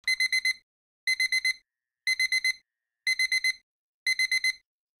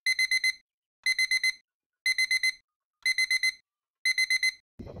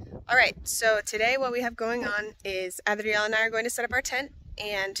Alright, so today what we have going on is Adriel and I are going to set up our tent,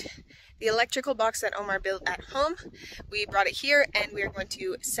 and the electrical box that Omar built at home, we brought it here and we are going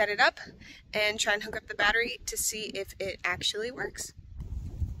to set it up and try and hook up the battery to see if it actually works.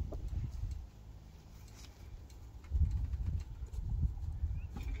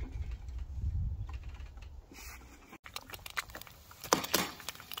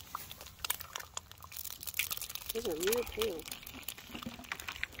 Those are really pale.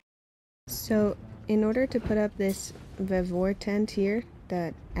 So in order to put up this Vevor tent here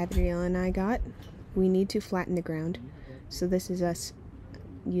that Adriel and I got, we need to flatten the ground. So this is us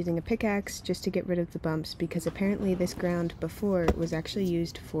using a pickaxe just to get rid of the bumps, because apparently this ground before was actually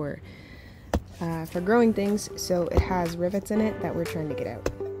used for growing things, so it has rivets in it that we're trying to get out.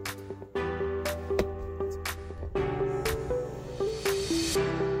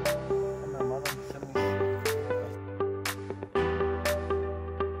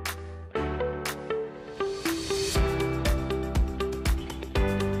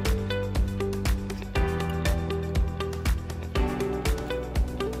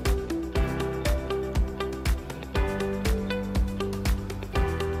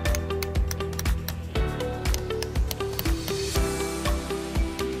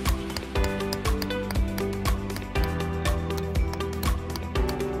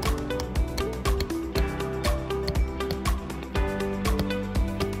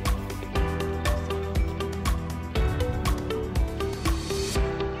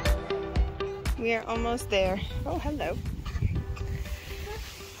 We are almost there. Oh, hello.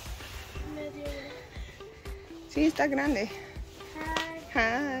 Sí, está grande.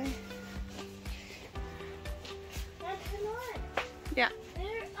 Hi. That's not. Yeah.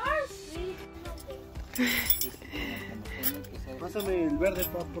 There are sweet. Pásame el verde,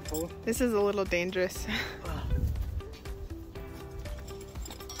 por favor. This is a little dangerous.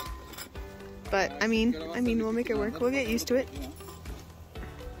 But I mean, we'll make it work. We'll get used to it.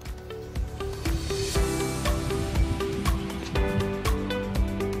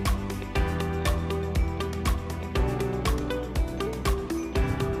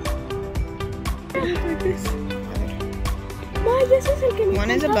 One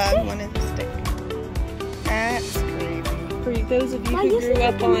is a bug, one is a stick. That's crazy. For those of you who grew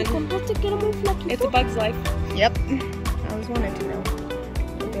up on It's a Bug's Life. Yep. I always wanted to know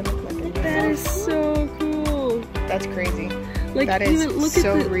what they look like. That is so cool. That's crazy. Like, that is look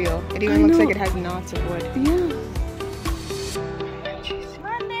so at the, real. It even looks like it has knots of wood. Yeah.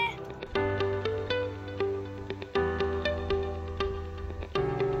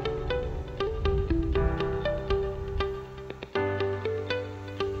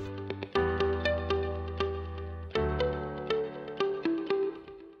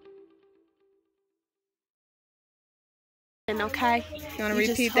 Okay, You want to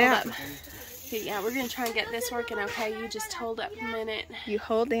repeat that? Yeah, we're gonna try and get this working. Okay, you just hold up a minute. You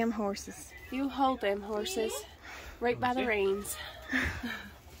hold damn horses. You hold them horses right by the reins.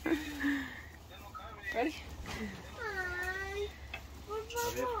 Ready?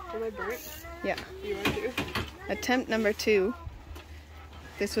 Am I burnt? Yeah. You want to? Attempt number 2.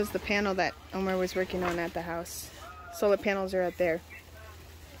 This was the panel that Omar was working on at the house. Solar panels are out there.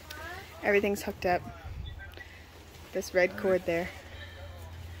 Everything's hooked up. This red cord there.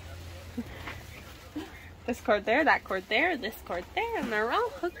 This cord there, that cord there, this cord there, and they're all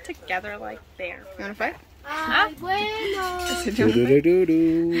hooked together like there. You want to fight? Ay, bueno.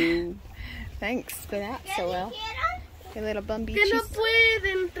 Thanks for that so well. Your little bum Que beaches. no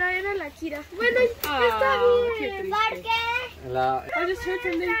pueden traer a la Kira. Bueno, está bien. ¿Por qué? I just heard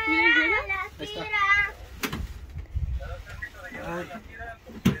something. You didn't hear that? Ahí está.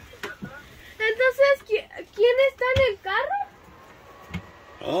 Entonces, ¿quién está en el carro?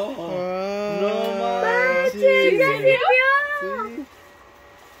 No manches, ya sirvió.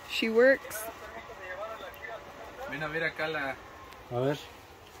 She works. Ven a ver acá la... A ver.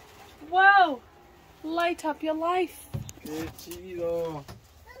 Wow! Light up your life. Qué chido.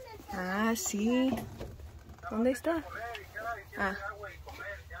 Ah, sí. ¿Dónde está? Ah.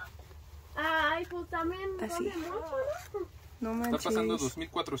 Ay, pues también Así. pone mucho, ¿no? No Está manches. pasando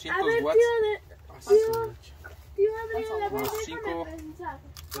 2400 A ver, watts. tío Adrián, a ver, Unos déjame 5. pensar.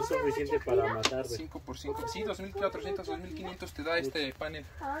 Es suficiente para matar. 5 por 5. Sí, 2400, 2500 te da este panel.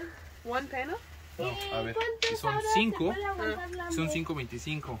 Ay. One panel? No, a ver, ¿Cuántas si son horas 5, se puede aguantar la son luz?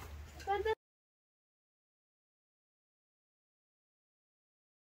 5.25. ¿Cuántas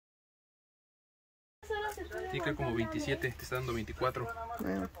horas se puede Tica como 27, te está dando 24.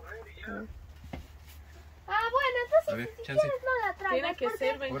 Bueno. Ah, bueno, entonces A ver, si chance. quieres no la traigo. Tiene que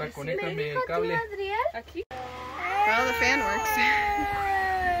ser 25. Ahora Me conéctame dijo el cable. tío Adrián. Aquí. Well, the fan works.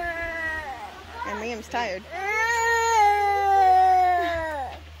 And Liam's tired.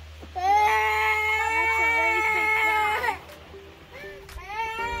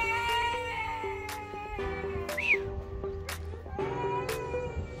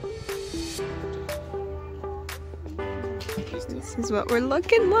 This is what we're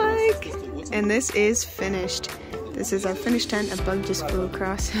looking like. And this is finished. This is our finished tent. A bug just flew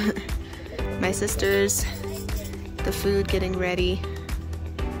across. My sisters, the food getting ready.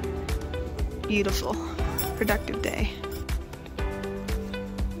 Beautiful, productive day.